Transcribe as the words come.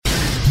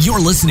You're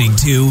listening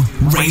to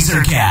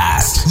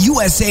Razorcast,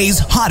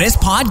 USA's hottest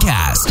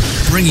podcast,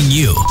 bringing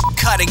you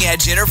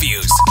cutting-edge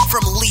interviews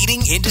from leading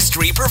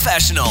industry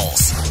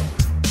professionals.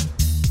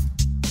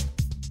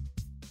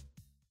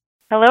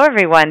 Hello,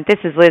 everyone. This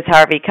is Liz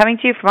Harvey coming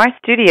to you from our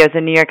studios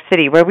in New York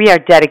City, where we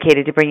are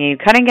dedicated to bringing you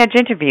cutting-edge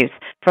interviews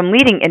from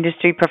leading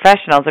industry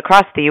professionals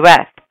across the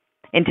U.S.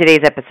 In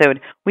today's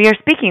episode, we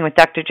are speaking with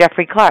Dr.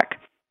 Jeffrey Clark.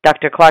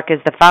 Dr. Clark is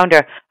the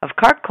founder of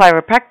Clark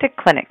Chiropractic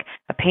Clinic,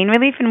 a pain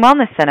relief and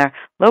wellness center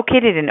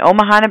located in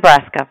Omaha,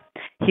 Nebraska.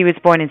 He was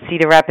born in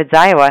Cedar Rapids,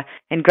 Iowa,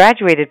 and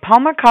graduated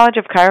Palmer College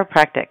of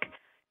Chiropractic.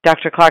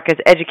 Dr. Clark is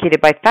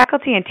educated by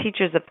faculty and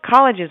teachers of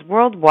colleges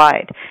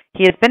worldwide.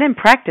 He has been in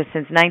practice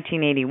since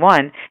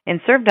 1981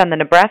 and served on the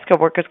Nebraska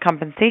Workers'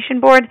 Compensation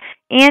Board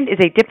and is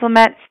a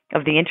diplomat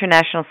of the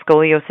International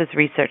Scoliosis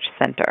Research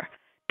Center.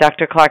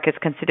 Dr. Clark is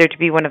considered to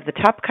be one of the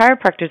top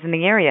chiropractors in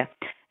the area,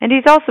 and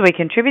he's also a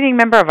contributing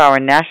member of our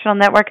national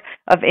network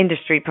of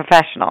industry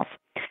professionals.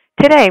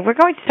 Today, we're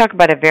going to talk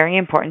about a very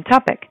important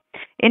topic,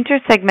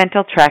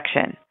 intersegmental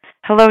traction.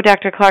 Hello,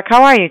 Dr. Clark.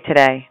 How are you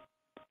today?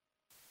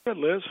 Good,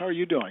 Liz. How are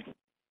you doing?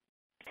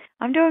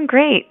 I'm doing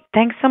great.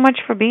 Thanks so much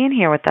for being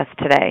here with us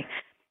today.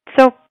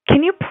 So,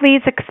 can you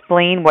please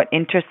explain what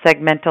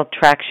intersegmental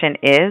traction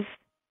is?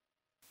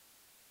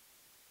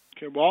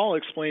 Okay, well, I'll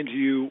explain to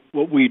you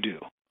what we do.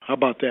 How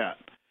about that?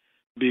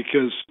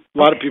 Because a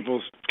lot of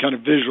people kind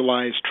of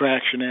visualize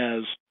traction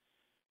as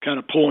kind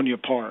of pulling you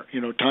apart,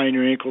 tying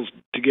your ankles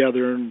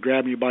together and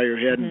grabbing you by your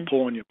head and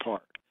pulling you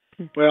apart.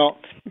 Well,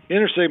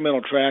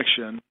 intersegmental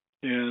traction,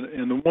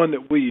 and the one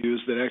that we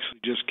use that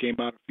actually just came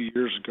out a few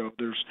years ago,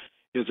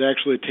 is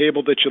actually a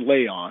table that you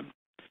lay on,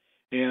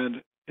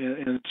 and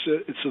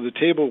so the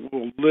table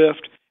will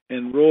lift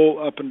and roll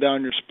up and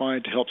down your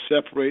spine to help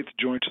separate the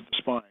joints of the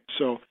spine.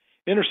 So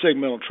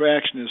intersegmental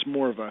traction is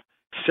more of a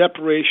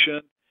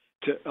separation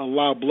to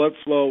allow blood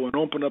flow and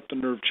open up the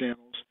nerve channels.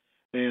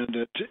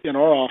 And in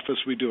our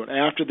office, we do it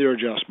after their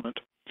adjustment.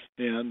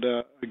 And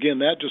again,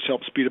 that just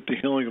helps speed up the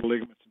healing of the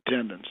ligaments and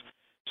tendons.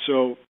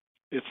 So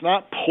it's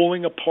not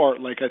pulling apart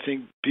like I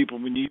think people,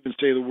 when you even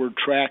say the word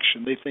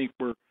traction, they think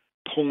we're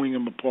pulling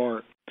them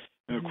apart.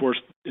 And of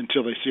course,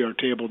 until they see our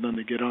table, then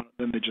they get on it,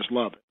 then they just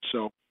love it.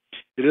 So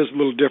it is a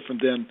little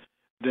different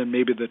than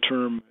maybe the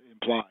term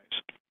implies.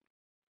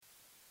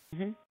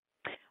 Mm-hmm.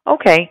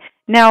 Okay.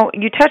 Now,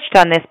 you touched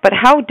on this, but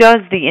how does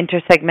the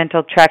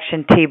intersegmental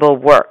traction table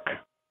work?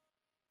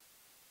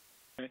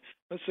 Okay.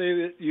 Let's say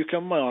that you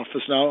come to my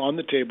office now. On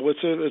the table,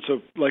 it's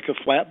like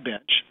a flat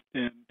bench,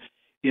 and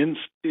in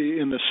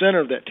the center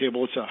of that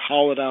table, it's a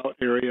hollowed out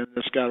area, and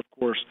it's got, of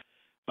course,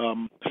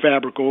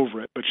 fabric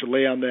over it. But you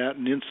lay on that,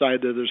 and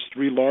inside there's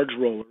three large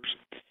rollers,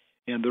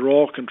 and they're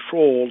all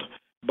controlled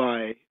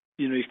by,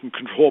 you can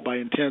control by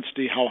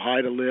intensity, how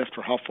high to lift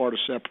or how far to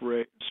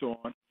separate, and so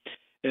on.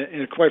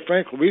 And quite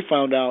frankly, we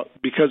found out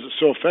because it's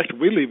so effective,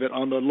 we leave it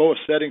on the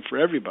lowest setting for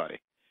everybody,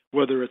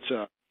 whether it's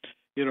a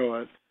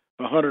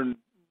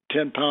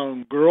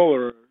 110-pound girl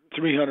or a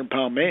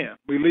 300-pound man.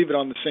 We leave it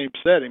on the same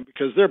setting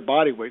because their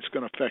body weight's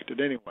going to affect it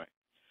anyway.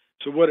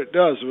 So what it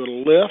does,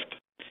 it'll lift,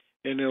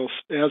 and as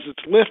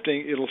it's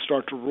lifting, it'll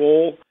start to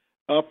roll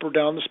up or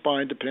down the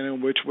spine depending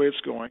on which way it's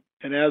going.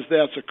 And as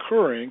that's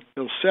occurring,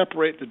 it'll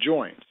separate the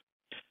joints.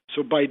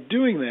 So by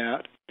doing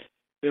that,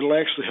 it'll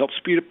actually help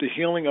speed up the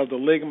healing of the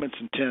ligaments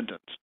and tendons.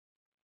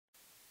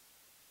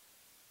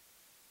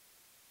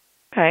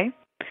 Okay.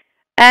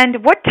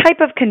 And what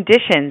type of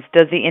conditions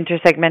does the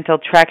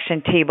intersegmental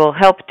traction table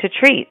help to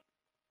treat?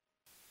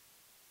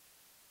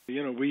 We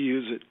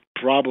use it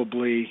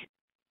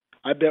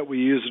I bet we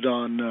use it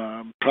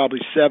on probably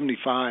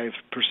 75%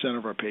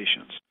 of our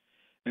patients.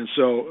 And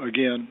so,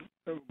 again,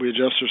 we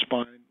adjust their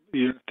spine.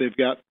 If they've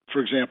got, for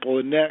example,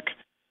 a neck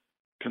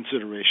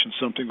consideration,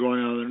 something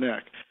going on in their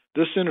neck.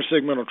 This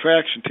intersegmental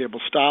traction table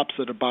stops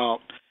at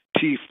about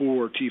T4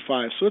 or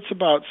T5, so it's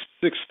about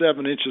 6-7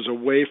 inches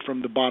away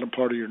from the bottom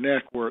part of your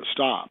neck where it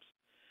stops.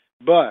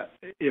 But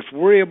if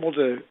we're able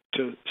to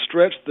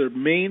stretch the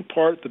main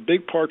part, the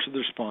big parts of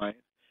their spine,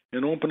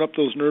 and open up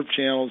those nerve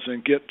channels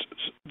and get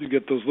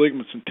those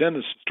ligaments and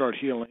tendons to start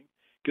healing,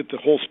 get the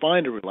whole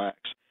spine to relax,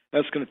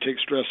 that's going to take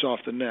stress off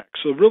the neck.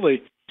 So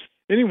really,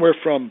 anywhere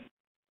from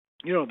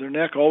their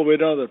neck all the way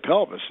down to their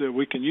pelvis,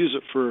 we can use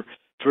it for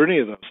any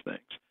of those things.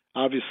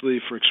 Obviously,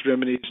 for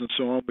extremities and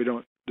so on,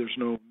 there's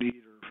no need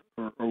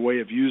or way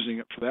of using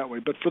it for that way.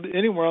 But for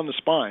anywhere on the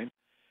spine,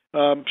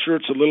 sure,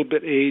 it's a little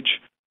bit age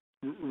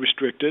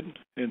restricted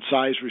and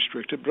size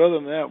restricted. But other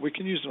than that, we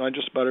can use it on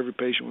just about every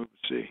patient we would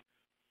see.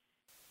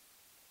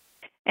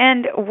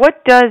 And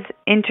what does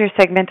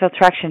intersegmental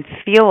traction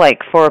feel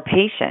like for a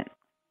patient?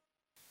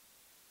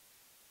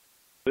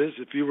 Liz,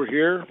 if you were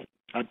here,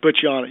 I'd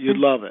put you on it. You'd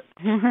love it.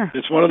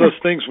 It's one of those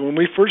things, when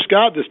we first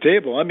got this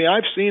table,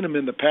 I've seen them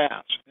in the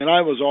past, and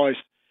I was always,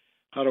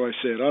 how do I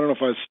say it? I don't know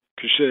if I was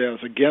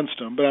against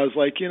them, but I was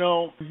like,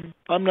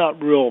 I'm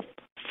not real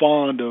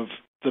fond of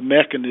the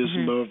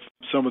mechanism of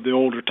some of the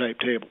older type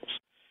tables.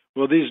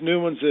 Well, these new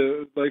ones,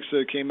 like I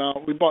said, came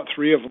out. We bought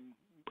 3 of them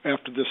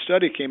after this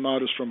study came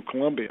out. Is from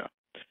Columbia.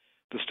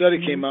 The study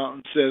came out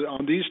and said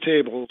on these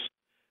tables,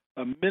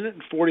 a minute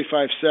and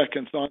 45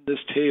 seconds on this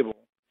table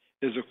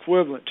is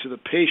equivalent to the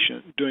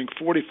patient doing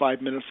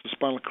 45 minutes of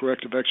spinal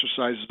corrective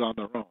exercises on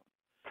their own.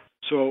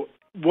 So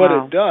what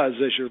it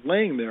does as you're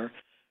laying there,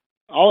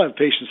 I'll have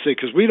patients say,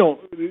 because we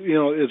don't,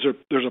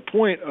 there's a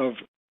point of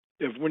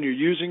if when you're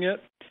using it,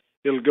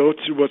 it'll go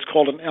through what's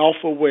called an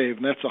alpha wave,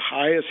 and that's the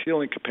highest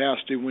healing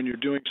capacity when you're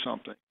doing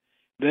something.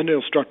 Then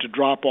it'll start to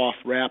drop off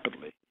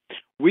rapidly.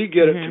 We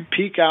get it to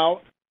peak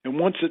out, and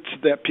once it's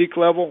at that peak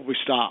level, we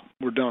stop.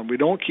 We're done. We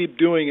don't keep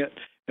doing it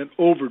and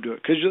overdo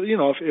it. Because,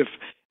 if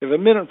a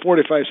minute and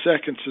 45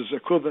 seconds is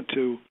equivalent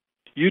to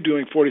you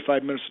doing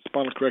 45 minutes of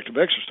spinal corrective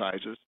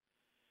exercises,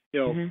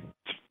 3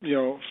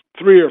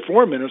 or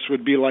 4 minutes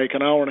would be like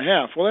an hour and a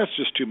half. Well, that's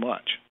just too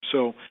much.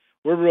 So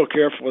we're real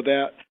careful with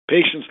that.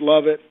 Patients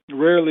love it.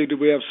 Rarely do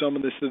we have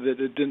someone that said that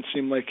it didn't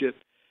seem like it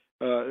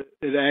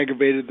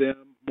aggravated them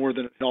more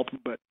than it helped them.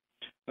 But,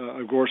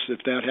 of course,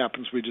 if that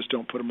happens, we just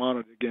don't put them on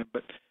it again.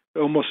 But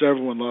almost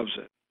everyone loves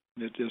it.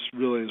 It just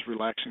really is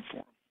relaxing for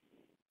them.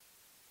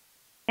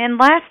 And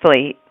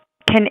lastly,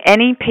 can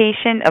any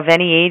patient of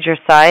any age or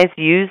size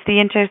use the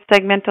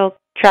intersegmental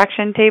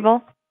traction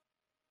table?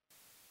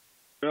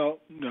 Well,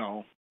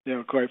 no.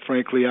 Quite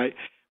frankly,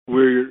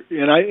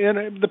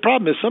 the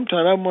problem is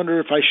sometimes I wonder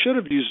if I should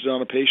have used it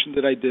on a patient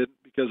that I didn't,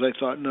 because I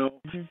thought, no.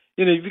 If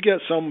you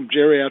get some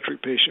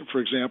geriatric patient, for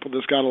example,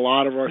 that's got a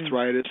lot of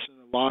arthritis and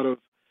a lot of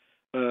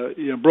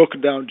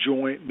broken down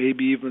joint,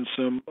 maybe even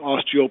some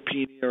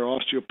osteopenia or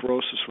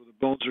osteoporosis where the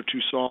bones are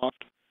too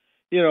soft.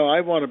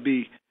 I want to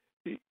be,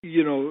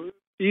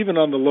 even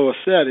on the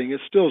lowest setting,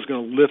 it still is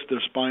going to lift their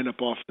spine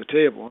up off the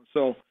table. And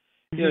so,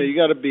 you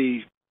got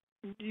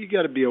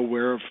to be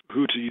aware of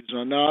who to use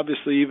on. Now,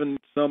 obviously, even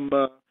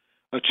a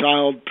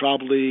child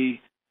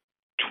probably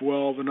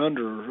 12 and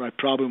under, I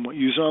probably won't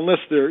use it unless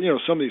they're,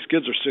 some of these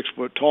kids are 6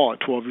 foot tall at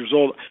 12 years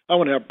old. I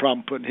wouldn't have a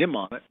problem putting him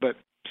on it. But,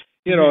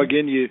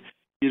 again, you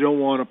don't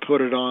want to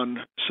put it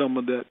on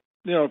someone that,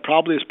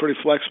 probably is pretty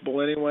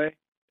flexible anyway.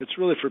 It's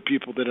really for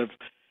people that have,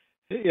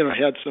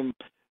 had some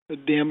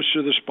damage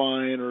to their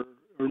spine or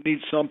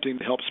need something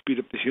to help speed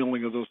up the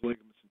healing of those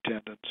ligaments and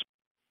tendons.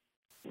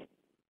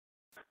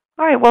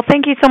 All right. Well,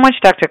 thank you so much,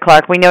 Dr.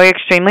 Clark. We know you're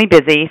extremely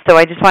busy, so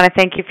I just want to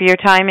thank you for your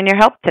time and your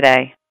help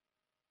today.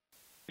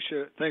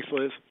 Appreciate it. Thanks,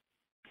 Liz.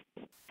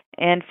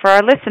 And for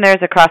our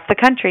listeners across the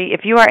country,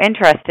 if you are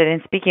interested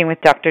in speaking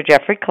with Dr.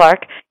 Jeffrey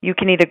Clark, you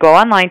can either go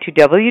online to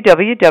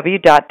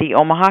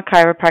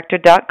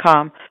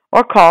www.theomahachiropractor.com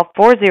or call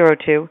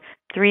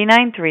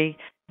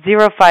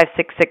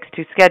 402-393-0566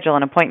 to schedule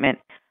an appointment.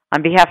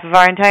 On behalf of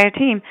our entire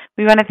team,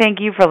 we want to thank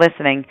you for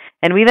listening,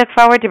 and we look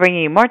forward to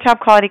bringing you more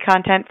top-quality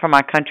content from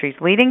our country's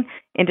leading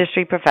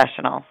industry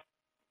professionals.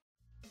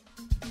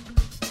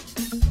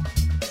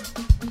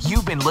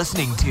 You've been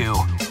listening to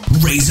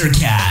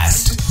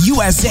RazorCast,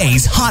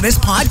 USA's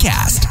hottest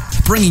podcast,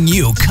 bringing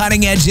you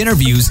cutting-edge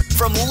interviews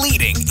from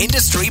leading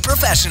industry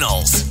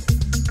professionals.